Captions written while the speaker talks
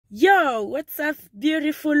Yo, what's up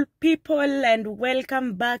beautiful people, and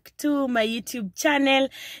welcome back to my YouTube channel.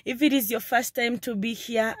 If it is your first time to be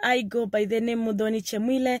here, I go by the name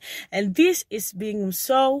muthonichemwile, and this is Being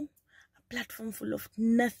So, a platform full of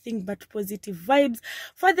nothing but positive vibes.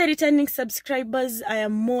 For the returning subscribers, I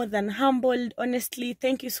am more than humbled. Honestly,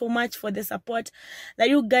 thank you so much for the support that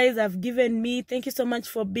you guys have given me. Thank you so much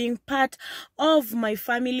for being part of my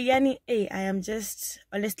family. Yani, hey, I am just,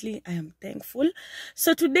 honestly, I am thankful.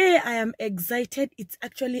 So today I am excited. It's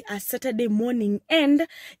actually a Saturday morning, and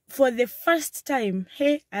for the first time,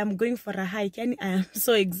 hey, I am going for a hike. Yani, I am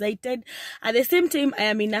so excited. At the same time, I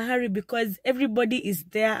am in a hurry because everybody is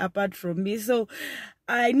there apart from me. So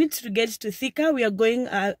I need to get to Thika. We are going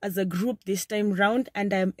as a group this time round,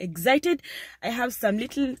 and I'm excited. I have some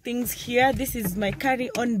little things here. This is my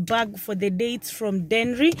carry-on bag for the day. It's from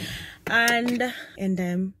DONYO, and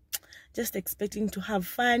I'm just expecting to have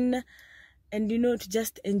fun and, you know, to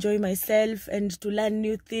just enjoy myself and to learn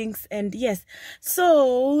new things. And yes,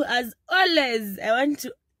 so as always, I want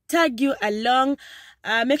to tag you along.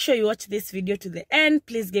 Make sure you watch this video to the end.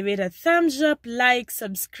 Please give it a thumbs up, like,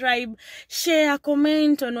 subscribe, share,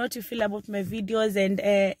 comment on what you feel about my videos, and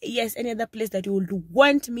yes, any other place that you would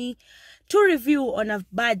want me to review on a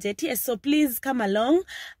budget. Yes, so please come along.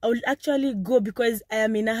 I will actually go because I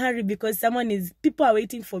am in a hurry, because people are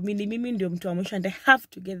waiting for me. Mimi ndio mtu wa mwisho, and I have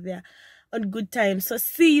to get there on good time. So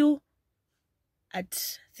see you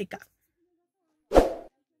at Thika.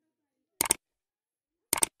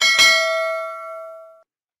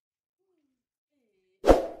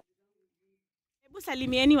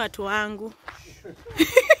 Salimieni watu wangu.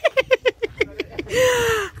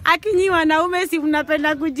 Akinyi wanaume si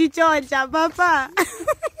mnapenda kujichocha papa.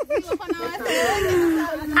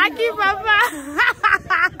 Aki papa.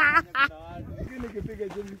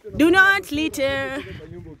 Do not litter.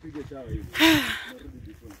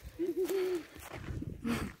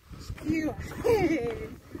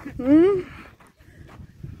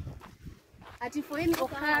 For any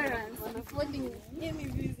occurrence, any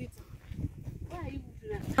visit.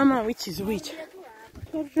 Mama, which is which?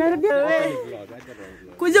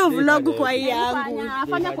 Kuja vlog kwa hii yangu.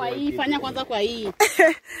 Fanya kwa hii, fanya kwanza kwa hii.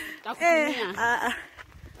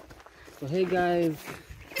 So hey guys,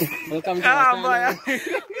 welcome to our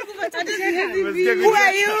channel. Who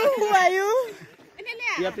are you? Who are you?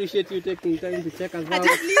 We appreciate you taking time to check us out.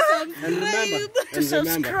 And remember,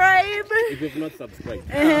 subscribe. If you've not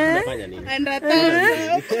subscribed, And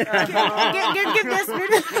Give this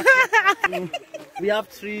video. we have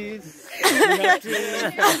trees. We have trees.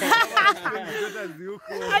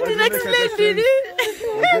 I didn't explain it.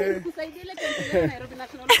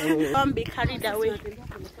 Don't be carried away.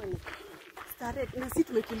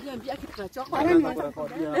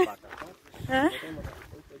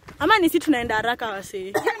 Ama nisi tunaenda haraka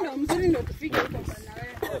wase.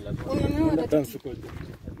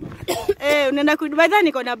 Unaenda kudubaza,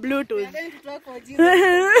 niko na bluetooth.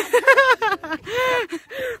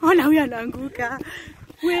 Ona huyu anaanguka.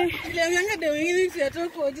 We.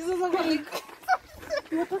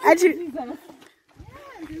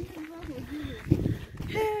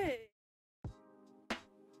 Hey.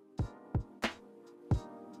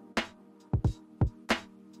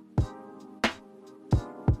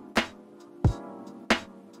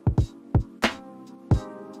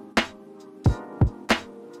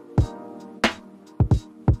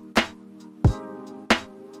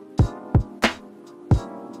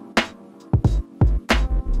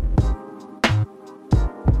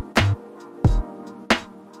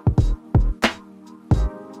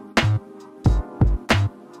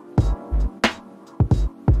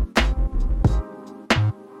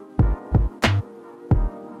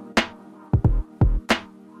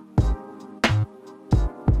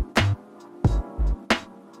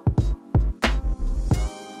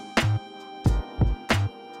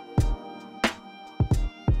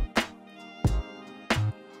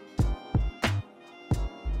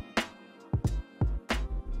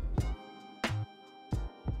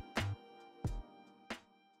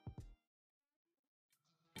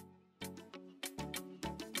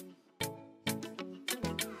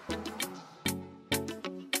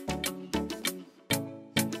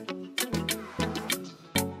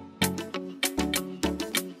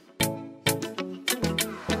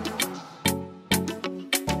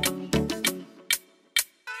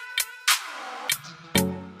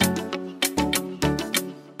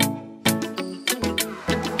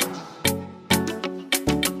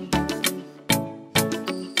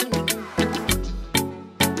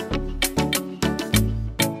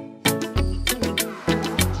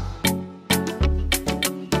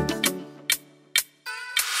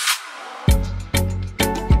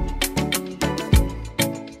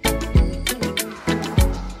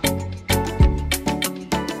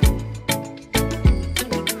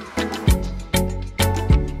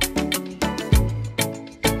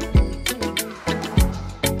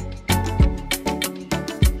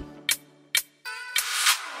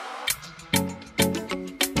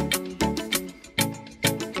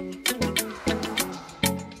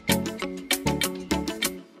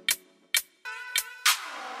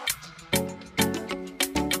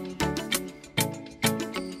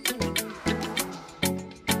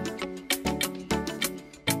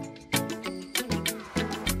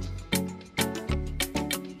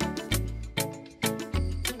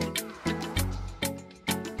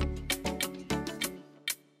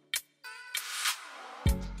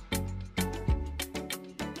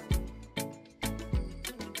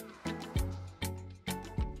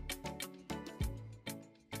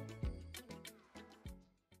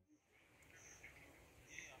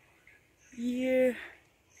 here.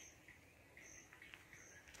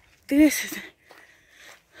 This.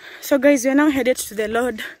 So guys, we are now headed to the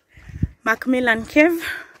Lord Macmillan Cave,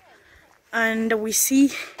 and we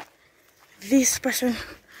see this person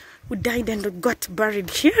who died and got buried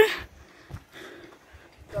here.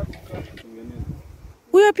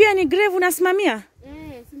 Huyo pia ni grave unasimamia?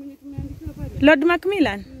 Lord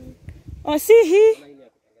Macmillan. Oh, see he?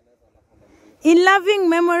 In loving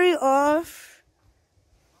memory of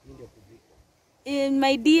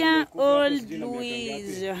my dear old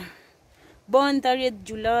Louise. Born 30th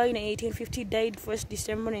July 1850, died 1st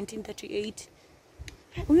December 1938.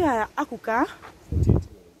 Huyo akuka?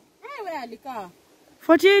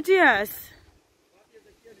 48 years.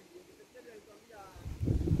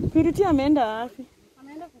 Purity ameenda wapi?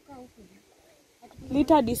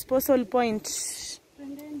 Litter disposal point.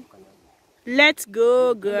 Let's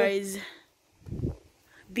go, guys.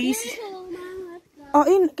 This.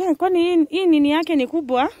 Oh, kwani hii nini yake ni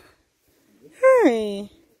kubwa? Hey.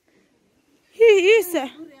 Hii is.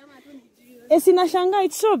 Sinashanga,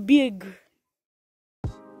 it's so big.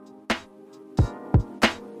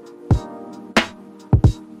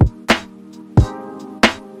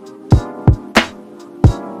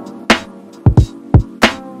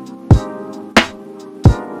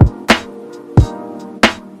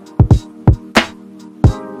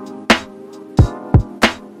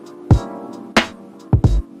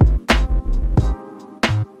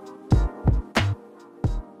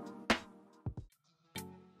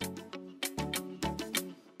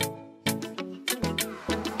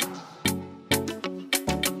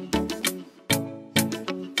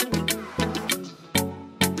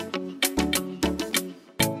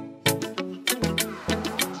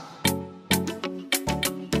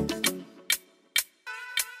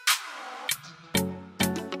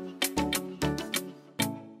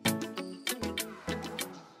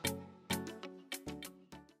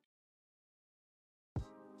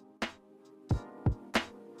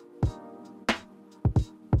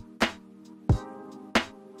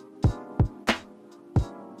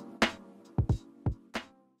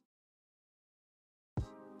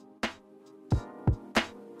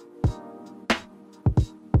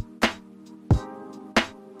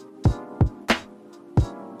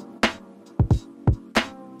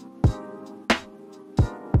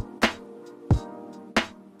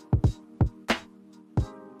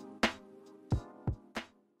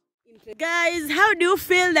 Guys, how do you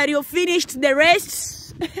feel that you finished the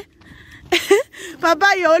race?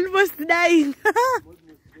 Papa, you're almost dying. No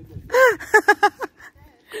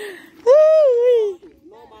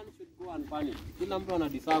man should go and panic. Kila mtu ana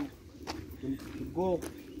deserve to go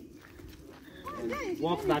and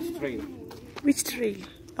walk that trail. Which trail?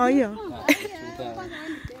 Oh, yeah.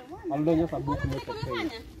 DONYO SABUK make a trail.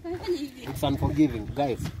 It's unforgiving.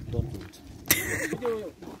 Guys, don't do it.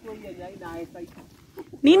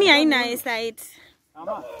 Nini haina eyesight?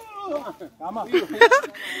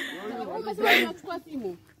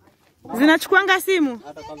 Zinachukuanga simu?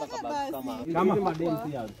 Hata kwanza kama madem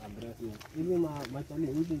pia address hivi machani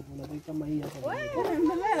hivi unataka kama hii hapa.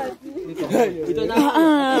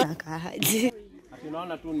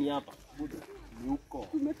 Tunaona tu ni hapa. Ni huko.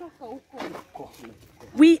 Tumetoka huko.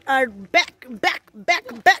 We are back.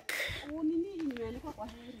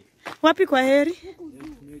 Wapi kwa heri?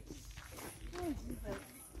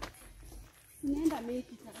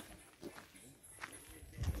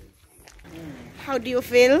 How do you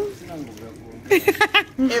feel?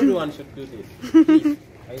 Everyone should do this.